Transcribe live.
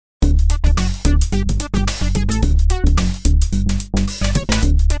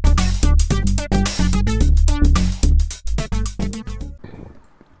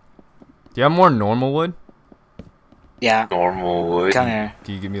you have more normal wood? Yeah. Normal wood. Come here.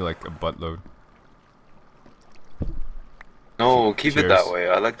 Can you give me like a buttload? No, keep it that Cheers. way.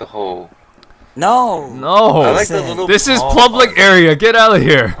 I like the whole. No. No. I like the little. This is pond. public area. Get out of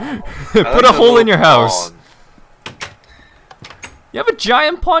here. Put like a the hole in little your house. pond. You have a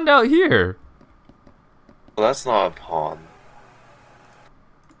giant pond out here. Well, that's not a pond.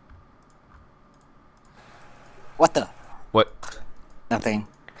 What the? What? Nothing.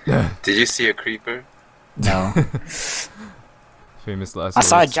 Did you see a creeper? No. Famous last I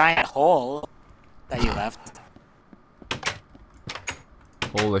saw a words. giant hole that you left.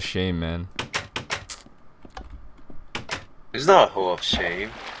 Hole of shame, man. It's not a hole of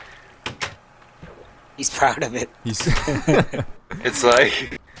shame. He's proud of it. He's It's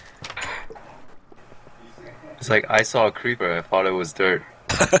like. It's like I saw a creeper. I thought it was dirt.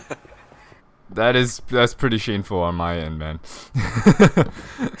 that's pretty shameful on my end, man.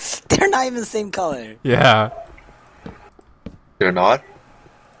 They're not even the same color. Yeah. They're not.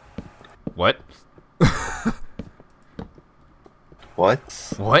 What? What?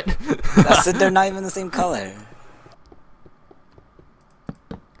 What? I said they're not even the same color.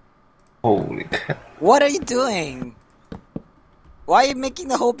 Holy cow. What are you doing? Why are you making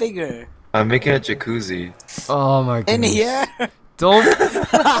the hole bigger? I'm making a jacuzzi. Oh my In goodness. here? Don't.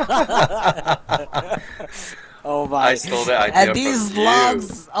 Oh my. I stole that idea And from these you.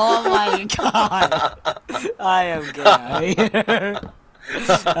 logs. Oh my god. I am getting out of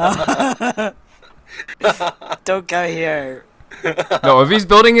here. Don't come here. No, if he's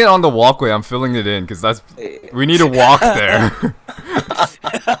building it on the walkway, I'm filling it in because that's. We need to walk there.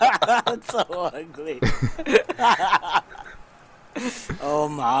 That's so ugly. Oh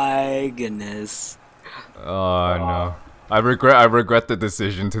my goodness. Oh no. I regret the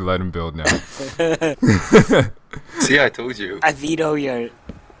decision to let him build now. See, I told you. I veto your.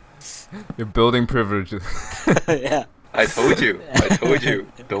 Your building privilege. Yeah. I told you. I told you.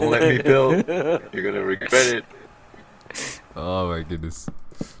 Don't let me build. You're gonna regret it. Oh my goodness.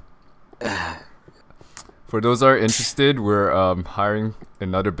 For those that are interested, we're hiring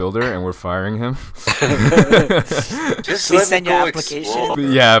another builder and we're firing him. Just Please let send me your go application. explore.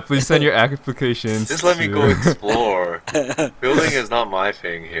 Yeah, please send your applications. Just let me to- go explore. Building is not my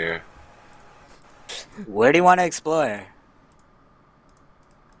thing here. Where do you want to explore?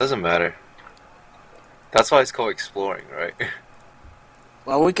 Doesn't matter. That's why it's called exploring, right?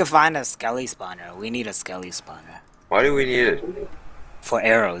 Well, we could find a skelly spawner. We need a skelly spawner. Why do we need it? For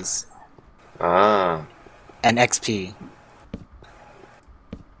arrows. Ah, And XP.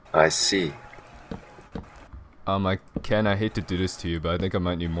 I see. Ken, I hate to do this to you, but I think I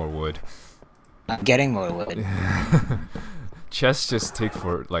might need more wood. I'm getting more wood. Chests just take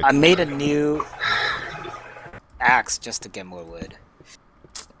for like. I made a new axe just to get more wood.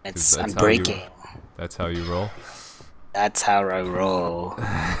 I'm how you- breaking. That's how you roll. That's how I roll.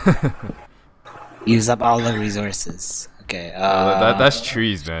 Use up all the resources. Okay. That's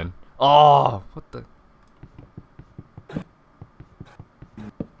trees, man. Oh, what the?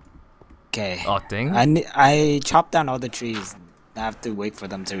 Okay. Oh, dang. I chopped down all the trees. I have to wait for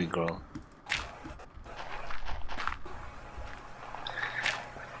them to regrow.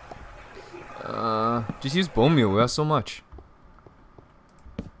 Just use bone meal. We have so much.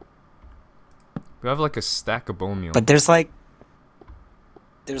 We have like a stack of bone meal. But there's like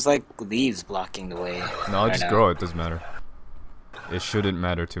leaves blocking the way. No, I'll right just now. grow it. Doesn't matter. It shouldn't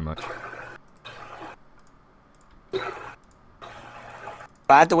matter too much. But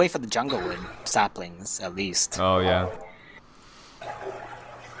I have to wait for the jungle wood saplings at least. Oh yeah.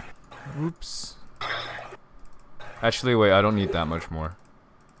 Oops. Actually, wait. I don't need that much more.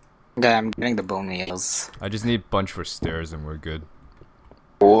 Okay, I'm getting the bone meals. I just need a bunch for stairs and we're good.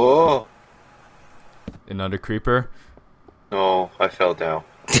 Whoa! Another creeper. No, I fell down.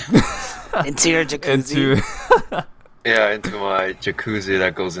 Into your jacuzzi. Into. Yeah, into my jacuzzi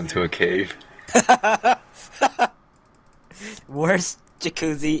that goes into a cave. Worst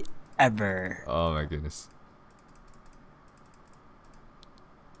jacuzzi ever. Oh my goodness.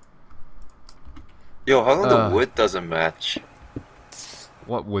 Yo, how come the wood doesn't match?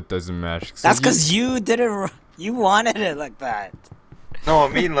 What wood doesn't match? That's because you didn't. You wanted it like that. No, I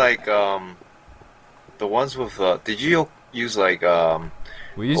mean like the ones with did you use like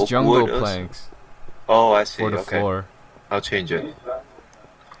we use oak jungle wood or planks Oh, I see. for the Okay, floor, I'll change it.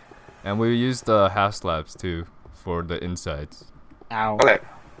 and we use the half slabs too for the insides. Ow. Okay.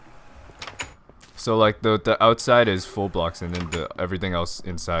 So like the outside is full blocks, and then the everything else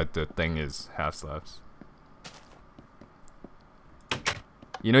inside the thing is half slabs.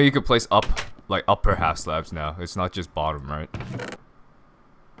 You know you could place upper half slabs now. It's not just bottom, right?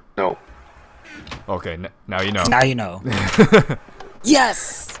 No. Okay, now you know. Now you know.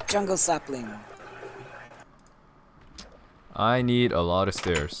 Yes! Jungle sapling. I need a lot of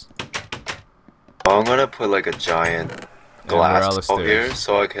stairs. I'm gonna put like a giant glass Morales out here stairs.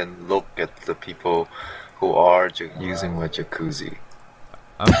 so I can look at the people who are using my jacuzzi.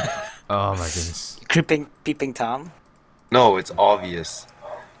 Oh my goodness. Peeping Tom? No, it's obvious.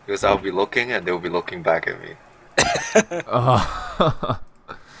 Because I'll be looking and they'll be looking back at me. Oh.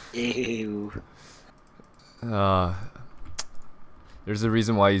 Ew. There's a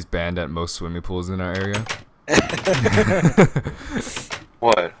reason why he's banned at most swimming pools in our area.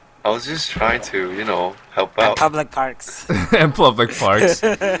 What? I was just trying to, you know, help At out. public parks. And public parks.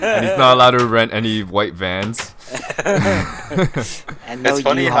 And he's not allowed to rent any white vans. And no It's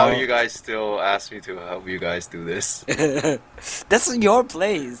funny how U-Haul. you guys still ask me to help you guys do this. This is your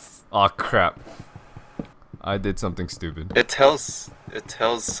place. Aw, crap. I did something stupid. It tells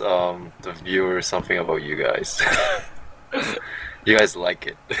the viewer something about you guys. You guys like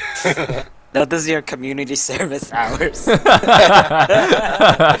it. No, this is your community service hours.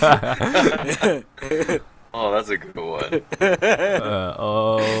 Oh, that's a good one.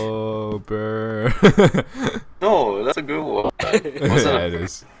 Oh, burr. No, that's a good one. Yeah, it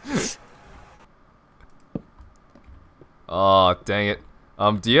is. Oh, dang it.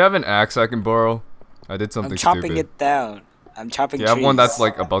 Do you have an axe I can borrow? I did something I'm chopping stupid. it down. I'm chopping Do you have trees. one that's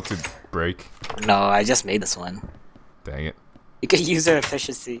like about to break? No, I just made this one. Dang it. You can use your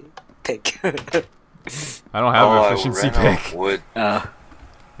efficiency pick. I don't have an I efficiency ran out of pick. wood.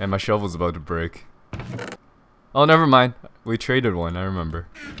 And my shovel's about to break. Oh, never mind. We traded one, I remember.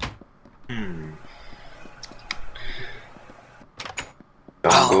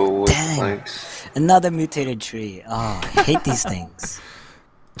 Jungle wood dang. planks. Another mutated tree. Oh, I hate these things.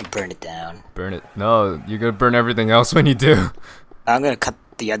 You burn it down. Burn it. No, you're gonna burn everything else when you do. I'm gonna cut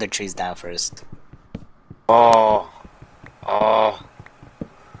the other trees down first. Oh.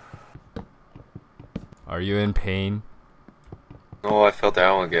 Are you in pain? No, I fell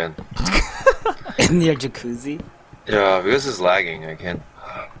down again. In your jacuzzi? Yeah, because it's lagging. I can't.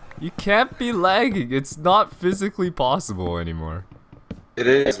 You can't be lagging. It's not physically possible anymore. It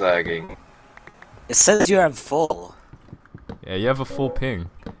is lagging. It says you're at full. Yeah, you have a full ping.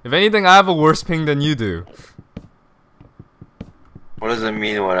 If anything, I have a worse ping than you do. What does it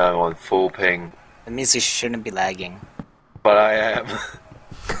mean when I'm on full ping? It means you shouldn't be lagging. But I am.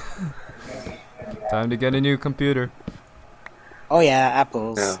 Time to get a new computer. Oh yeah,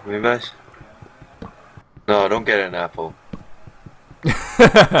 apples. Yeah, maybe I No, don't get an apple.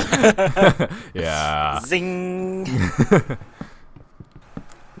 Yeah. Zing!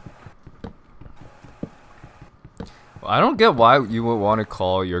 I don't get why you would want to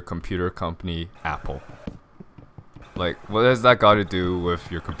call your computer company Apple. Like, what has that got to do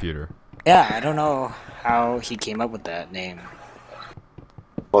with your computer? Yeah, I don't know how he came up with that name.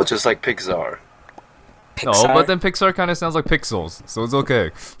 Well, just like Pixar. Pixar? No, but then Pixar kind of sounds like pixels, so it's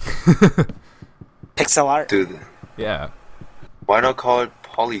okay. Pixel art? Dude, Yeah. why not call it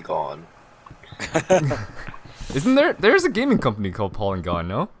Polygon? Isn't there's a gaming company called Polygon,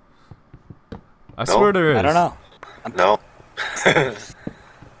 no? I No? swear there is. I don't know. No.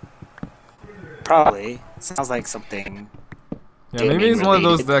 Probably. Sounds like something. Yeah, maybe Gaming it's one of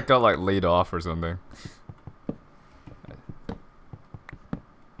those related. that got like laid off or something.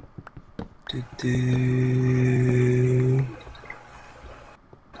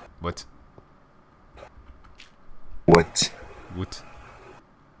 What? What? What?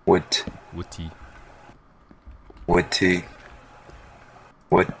 What? Wooty. Witty.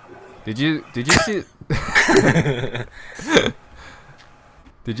 What? Did you see?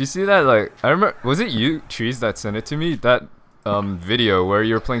 Did you see that? Like, I remember. Was it you, Trees, that sent it to me? That video where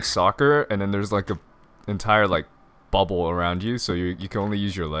you're playing soccer and then there's like a entire like bubble around you, so you can only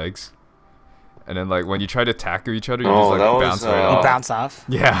use your legs. And then like when you try to tackle each other, you Oh, just that like was, bounce right Oh. You off. bounce off?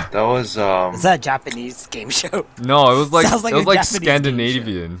 Yeah. That was Is that a Japanese game show? No, it was like Sounds like it was a like Japanese game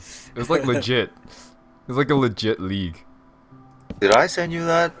Scandinavian. It was like legit. It was like a legit league. Did I send you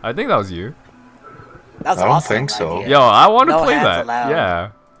that? I think that was you. That's I don't awesome think so. idea. Yo, I want to No play hands that. allowed. Yeah.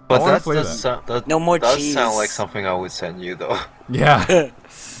 I But want that to play does that. sound, No more does cheese. sound like something I would send you though. Yeah.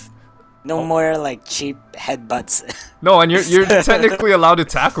 No more like cheap headbutts. No, and you're technically allowed to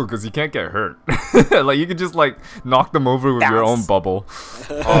tackle because you can't get hurt. Like you can just like knock them over with your own Bounce. bubble.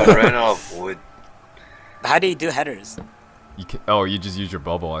 Oh, I ran out of wood. How do you do headers? You can, oh, you just use your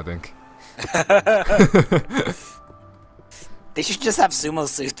bubble, I think. They should just have sumo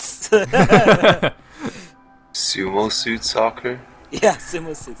suits. Sumo suit soccer? Yeah,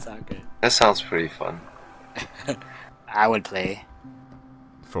 sumo suit soccer. That sounds pretty fun. I would play.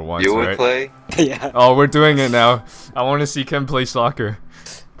 For once, You would right? play? Yeah. Oh, we're doing it now. I want to see Ken play soccer.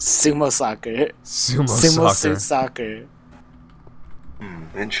 Sumo soccer. Sumo Sumo soccer. suit soccer.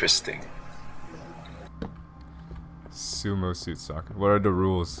 Interesting. Sumo suit soccer. What are the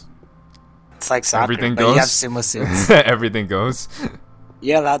rules? It's like soccer, Everything but you have goes? sumo suits. Everything goes.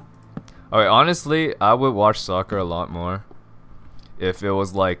 You're allowed. Alright, honestly, I would watch soccer a lot more if it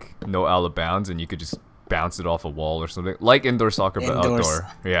was like no out of bounds and you could just bounce it off a wall or something. Like indoor soccer, but Indoors. outdoor.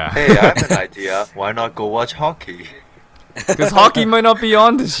 Yeah. Hey, I have an idea. Why not go watch hockey? Because hockey might not be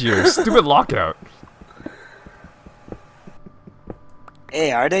on this year. Stupid lockout.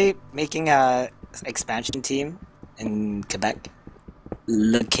 Hey, are they making a expansion team in Quebec?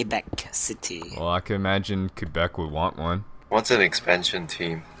 Le Quebec City. Well, I can imagine Quebec would want one. What's an expansion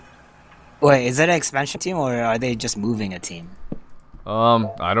team? Wait, is it an expansion team or are they just moving a team?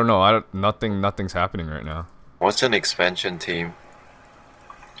 I don't know. Nothing's happening right now. What's an expansion team?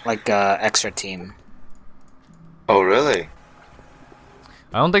 Like a extra team. Oh, really?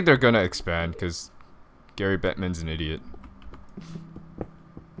 I don't think they're gonna expand because Gary Bettman's an idiot.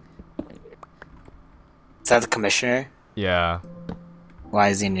 Is that the commissioner? Yeah, Why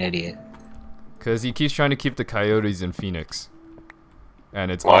is he an idiot? because he keeps trying to keep the Coyotes in Phoenix,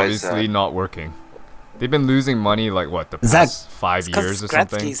 and it's Why is obviously that? not working. They've been losing money like what the Is that- past 5 Because years or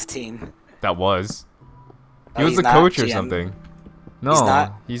something. Gretzky's team. That was. He Oh, was he's the not coach or GM. something.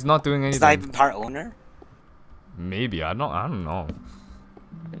 No, he's not doing anything. He's not even part owner? Maybe I don't know.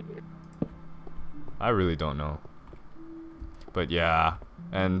 I really don't know. But yeah,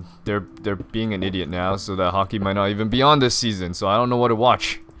 and they're being an idiot now, so that hockey might not even be on this season. So I don't know what to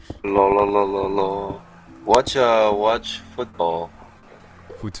watch. Lo. Watch football.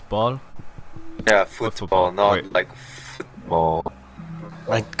 Football? Yeah, football? football, not Wait. like football.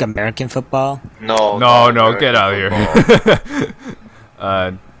 Like American football? No, No, not get out of American here.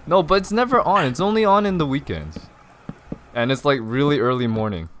 football. No, but it's never on. It's only on in the weekends, and it's like really early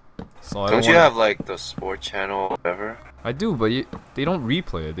morning. So I Don't you wanna- have like the sport channel or whatever? I do, but they don't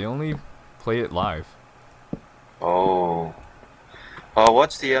replay it. They only play it live. Oh.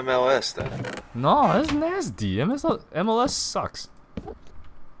 Watch the MLS then. No, that's nasty. MLS sucks.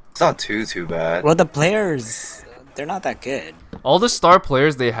 It's not too bad. Well, the players, they're not that good. All the star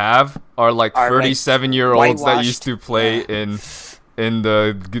players they have are like Are, like, 37-year-olds that used whitewashed. to play Yeah. in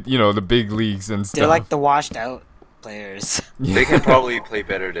the big leagues and stuff. They're like the washed out players. They can probably play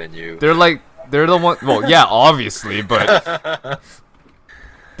better than you. They're the one. Well, yeah, obviously, but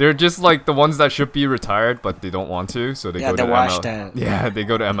they're just like the ones that should be retired, but they don't want to, so they Yeah, go to they're washed MLS. out. Yeah, they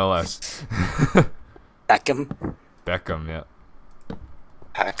go to MLS. Beckham. Beckham, yeah.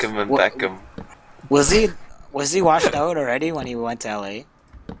 Hack'em and What- Beckham. Was he washed out already when he went to LA?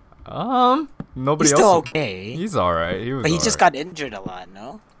 Nobody He's still else. okay. He's all right. He was. But he all just right. got injured a lot,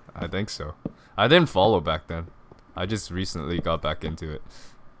 no? I think so. I didn't follow back then. I just recently got back into it.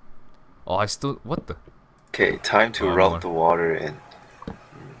 Oh, I still. What the? Okay, time to More. rub the water in.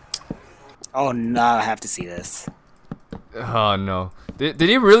 Oh no, I have to see this. Oh no! Did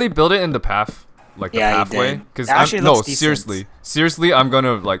he really build it in the path, like the Yeah, he pathway? did. Because It actually no, looks decent. seriously, I'm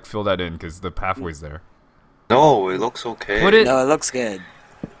gonna like fill that in because the pathway's there. No, it looks okay. Put it- No, it looks good.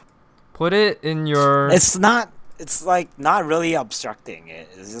 Put it in your. It's not. It's like not really obstructing it.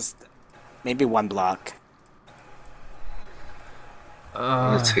 It's just maybe one block.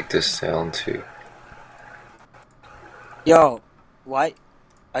 I'm gonna take this down too. Yo, what?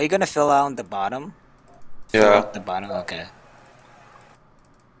 Are you gonna fill out the bottom? Fill Yeah. out the bottom. Okay.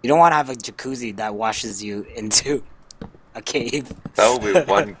 You don't want to have a jacuzzi that washes you into a cave. That would be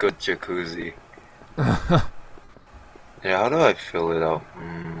one good jacuzzi. Yeah, how do I fill it out?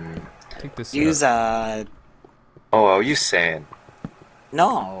 Take this. Use out. I'll use sand.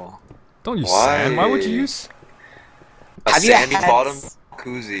 No. Don't use Why? sand. Why would you use? A Have you sandy had- bottom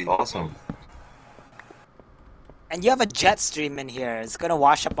jacuzzi. Awesome. And you have a jet stream in here. It's gonna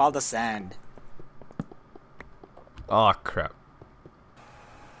wash up all the sand. Oh crap!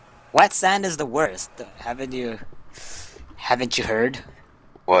 Wet sand is the worst. Haven't you heard?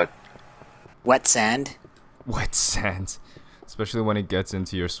 What? Wet sand? Wet sand, especially when it gets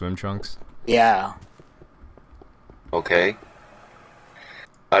into your swim trunks. Yeah. Okay.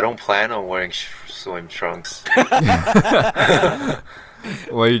 I don't plan on wearing swim trunks.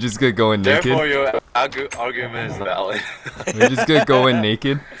 Well, you just gonna go in naked. Therefore, your argument is valid. You're just gonna go in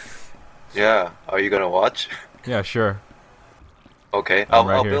naked. Yeah. Are you gonna watch? Yeah, sure. Okay. I'm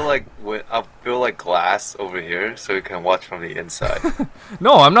right I'll here. build like glass over here so you can watch from the inside.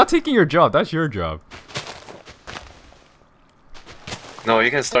 No, I'm not taking your job. That's your job. No,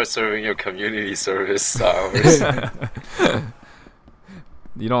 you can start serving your community service hours.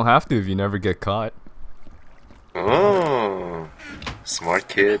 You don't have to if you never get caught. Oh, smart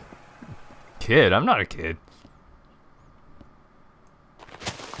kid. Kid? I'm not a kid.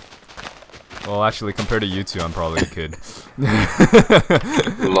 Well, actually, compared to you two, I'm probably a kid.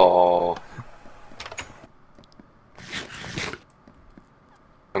 Lol.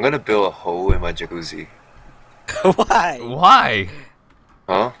 I'm gonna build a hole in my jacuzzi. Why? Why?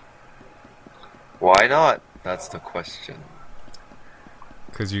 Huh? Why not? That's the question.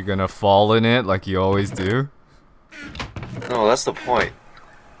 Because you're gonna fall in it like you always do? No, that's the point.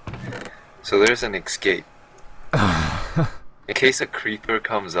 So there's an escape. In case a creeper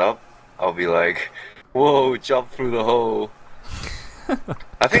comes up, I'll be like, whoa, jump through the hole.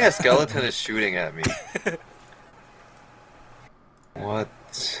 I think a skeleton is shooting at me. What?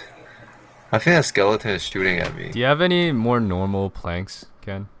 I think a skeleton is shooting at me. Do you have any more normal planks,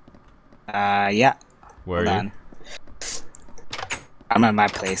 Ken? Yeah. Where Hold are you? on. I'm at my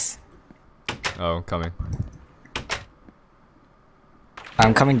place. Oh, coming.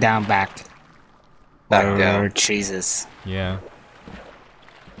 I'm coming down back. Back Where down. trees is. Yeah.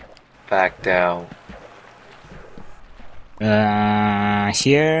 Back down.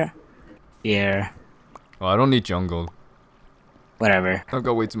 Here. Here. Well, I don't need jungle. Whatever. I've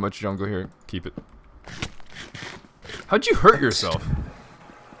got way too much jungle here. Keep it. How'd you hurt yourself?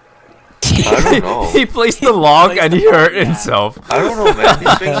 I don't know. He placed the log and he hurt himself. I don't know, man.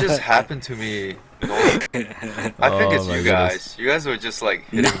 These things just happen to me. No. I think it's Oh my you goodness. guys. You guys were just like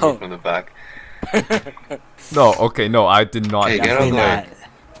hitting No. me from the back. No, okay, no, I did not. Hey, do get out of Definitely the way.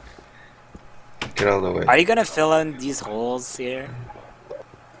 not. Get out of the way. Are you gonna fill in these holes here?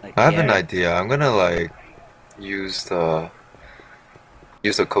 Like I have an here? idea. I'm gonna like use the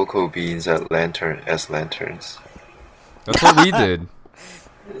cocoa beans as lanterns. That's what we did.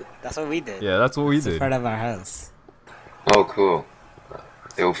 That's what we did. Yeah, that's what we It's in did. front of our house. Oh, cool.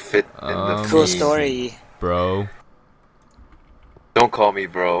 It'll fit in the Cool theme. story. Bro. Don't call me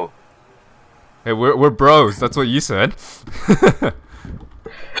bro. Hey, we're bros. That's what you said.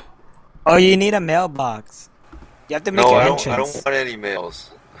 Oh, you need a mailbox. You have to make No, an I entrance. don't want any mails.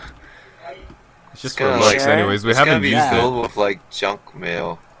 It's just It's gonna, for looks, like- anyways. We It's gonna haven't be used filled with like junk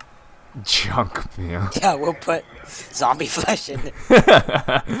mail. it. Junk mail. Yeah, we'll put zombie flesh in it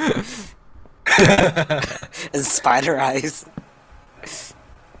and spider eyes.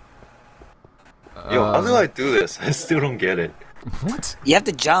 Yo, how do I do this? I still don't get it. What? You have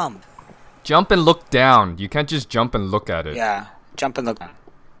to jump. Jump and look down. You can't just jump and look at it. Yeah, jump and look.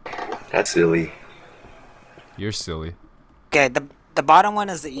 That's silly. You're silly. Okay, the bottom one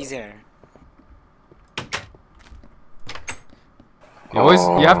is the easier.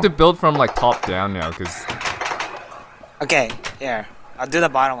 You have to build from like top down now, cause Okay, here. I'll do the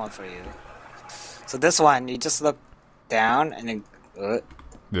bottom one for you. So this one, you just look down and then...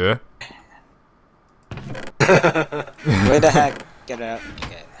 yeah. where the heck? Get it out.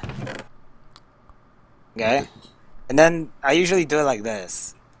 Okay. Okay. And then I usually do it like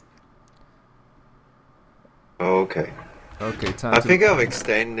this. Okay. Okay, time I to. think I'm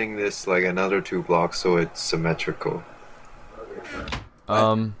extending this like another 2 blocks so it's symmetrical.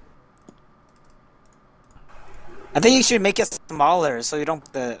 Um. I think you should make it smaller so you don't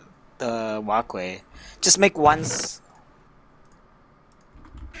the walkway. Just make ones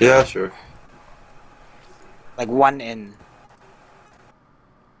Yeah, sure. like one in.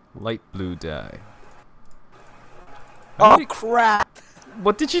 Light blue dye. Oh crap!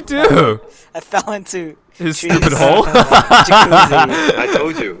 What did you do? I fell into His trees. stupid hole. Jacuzzi. I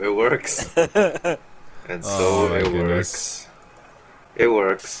told you, it works. And so Oh my it goodness. works. It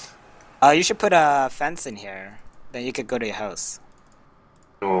works. You should put a fence in here. Then you could go to your house.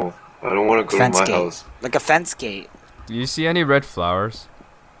 No, I don't want to go Fence to my gate. house. Like a fence gate. Do you see any red flowers?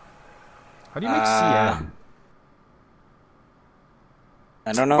 How do you make CM?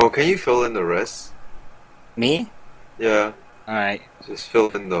 I don't know. Oh, can you fill in the rest? Me? Yeah, Alright. just fill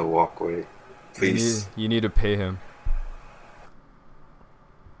in the walkway. Please. You need to pay him.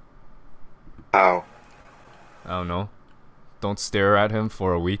 How? I don't know. Don't stare at him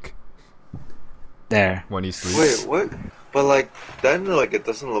for a week There. when he sleeps. Wait, what? But like, then like it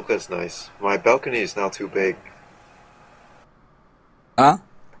doesn't look as nice. My balcony is now too big. Huh?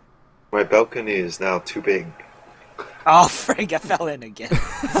 My balcony is now too big. Oh, frig, I fell in again.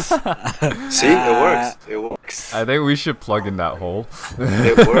 See, it works. It works. I think we should plug in that hole.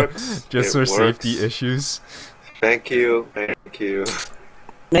 It works. Just It for works. safety issues. Thank you. Thank you.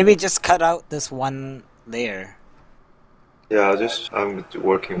 Maybe just cut out this one layer. Yeah, I'm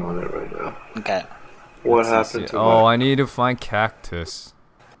working on it right now. Okay. What Let's happened see. to Oh, my... I need to find cactus.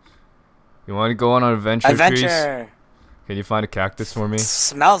 You want to go on an adventure, Trees? Adventure! Can you find a cactus for me?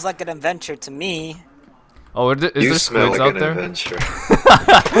 Smells like an adventure to me. Oh, is there You smell squids like out an there? adventure.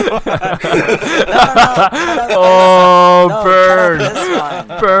 Oh, No, burn! cut out this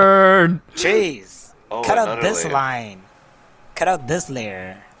one. Burn! Jeez. Oh, Cut out another this layer. line. Cut out this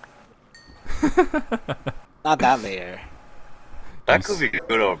layer. Not that layer. That could be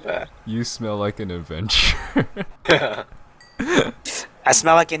good or bad. You smell like an adventure. I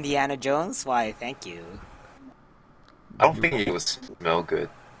smell like Indiana Jones? Why, thank you. I don't think it would smell good.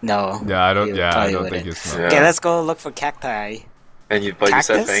 No. Yeah, I don't. you Yeah, I probably don't wouldn't. think it smells. Yeah. Okay, let's go look for cacti. And you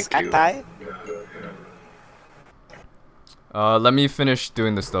said thank you. Cacti? Let me finish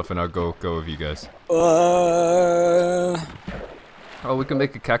doing this stuff and I'll go with you guys. Oh, we can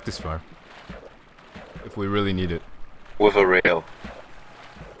make a cactus farm if we really need it. With a rail.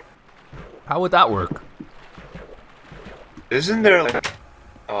 How would that work? Isn't there like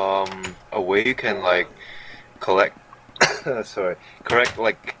a way you can like collect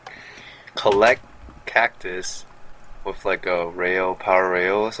collect cactus with like a power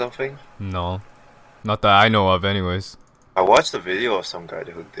rail or something? No, not that I know of, anyways. I watched a video of some guy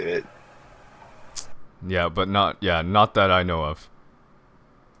who did it. Yeah, but not that I know of.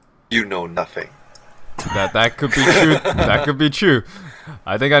 You know nothing. That could be true. That could be true.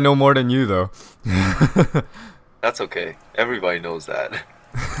 I think I know more than you though. That's okay. Everybody knows that.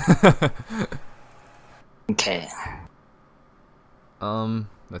 Okay.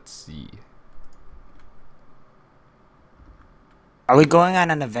 Let's see. Are we going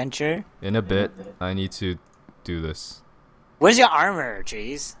on an adventure? In a bit, I need to do this. Where's your armor,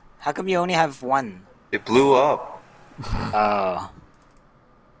 Trees? How come you only have one? It blew up. Oh.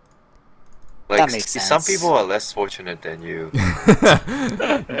 Like That makes some sense. people are less fortunate than you.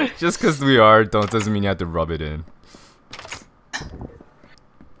 Just because we are, doesn't mean you have to rub it in.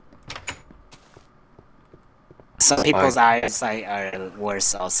 Some people's eyesight are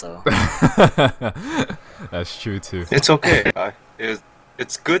worse also. That's true too. It's okay.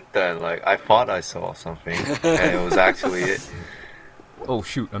 It's good then. Like I thought I saw something, and it was actually it. Oh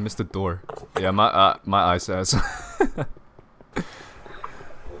shoot! I missed the door. Yeah, my eyesight.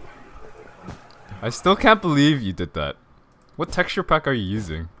 I still can't believe you did that. What texture pack are you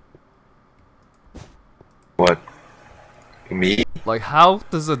using? What? Me? Like, how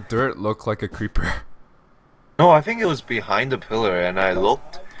does the dirt look like a creeper? No, I think it was behind the pillar, and I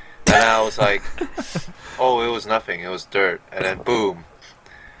looked, and I was like, "Oh, it was nothing. It was dirt." And then boom.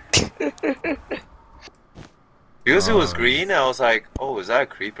 Because it was green, I was like, "Oh, is that a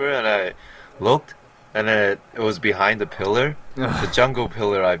creeper?" And I looked, and then it was behind the pillar, the jungle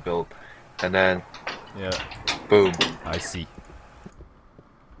pillar I built, and then Yeah, boom. I see.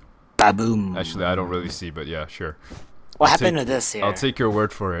 Baboom. Actually, I don't really see, but yeah, sure. What I'll happened take- to this here? I'll take your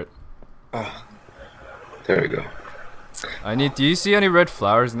word for it. There we go. Do you see any red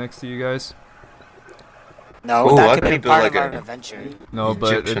flowers next to you guys? No, Ooh, I that could can be build part like of our an adventure. No,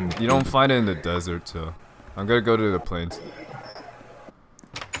 but Egyptian you don't find it in the desert, so I'm gonna go to the plains.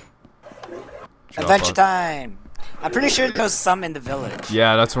 Drop Adventure off. time! I'm pretty sure there's some in the village.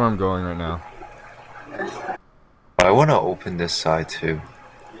 Yeah, that's where I'm going right now. I want to open this side too.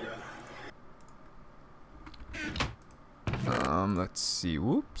 Let's see.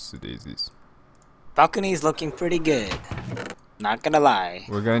 Whoops, daisies. Balcony's looking pretty good. Not gonna lie.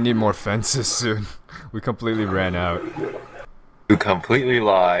 We're gonna need more fences soon. We completely ran out. You completely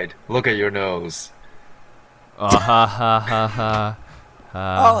lied. Look at your nose. Ha ha ha ha.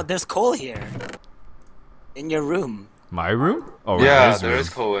 Oh, there's coal here. In your room. My room? Oh, Yeah, his there room. is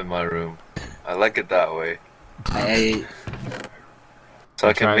coal in my room. I like it that way. I So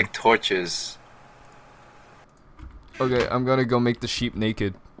I can trying- make torches. Okay, I'm gonna go make the sheep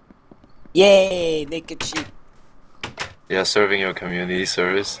naked. Yay! Naked sheep. Yeah, serving your community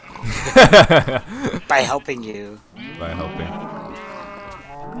service. By helping you. By helping.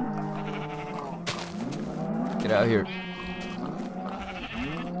 Get out of here.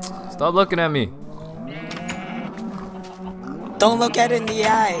 Stop looking at me. Don't look at it in the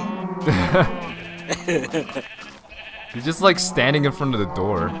eye. He's just like standing in front of the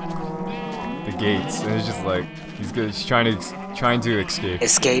door. The gates. And it's just like he's trying to escape.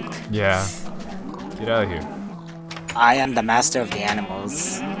 Escape. Yeah. Get out of here. I am the master of the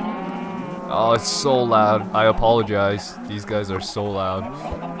animals. Oh, it's so loud. I apologize. These guys are so loud.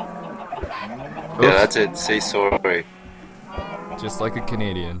 Yeah, Oops. that's it. Say sorry. Just like a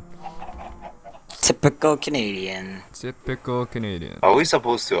Canadian. Typical Canadian. Typical Canadian. Are we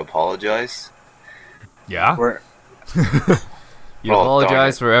supposed to apologize? Yeah? We're You Oh,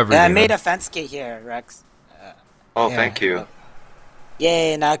 apologize for everything. I made a fence gate here, Rex. Oh, Yeah. thank you.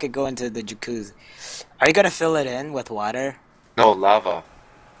 Yay, now I could go into the jacuzzi. Are you gonna fill it in with water? No, lava.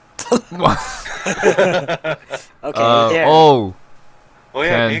 What? Okay, here. Oh, Oh yeah,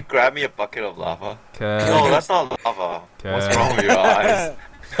 Ken. can you grab me a bucket of lava? Ken. No, that's not lava. Ken. What's wrong with your eyes?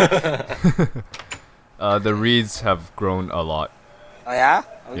 The reeds have grown a lot. Oh yeah?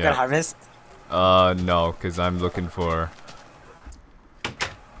 We Yeah. gonna harvest? No, because I'm looking for...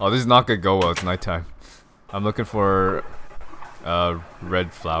 Oh, this is not gonna go well, it's nighttime. I'm looking for,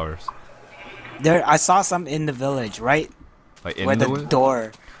 red flowers. There, I saw some in the village, right? Like in Where the the wood?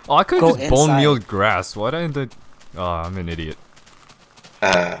 door. Oh, I could've go just bone inside. mealed grass. Why didn't I... Oh, I'm an idiot.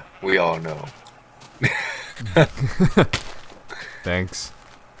 We all know. Thanks.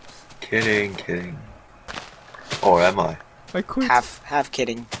 Kidding, kidding. Or am I? I quit. Half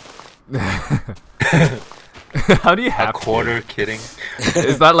kidding. How do you A have quarter kidding?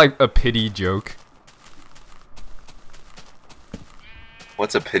 Is that like a pity joke?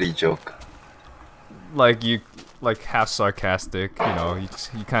 What's a pity joke? Like you, like half sarcastic, you know,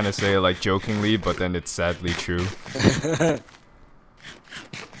 you kind of say it like jokingly, but then it's sadly true.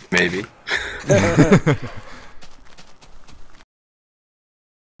 Maybe.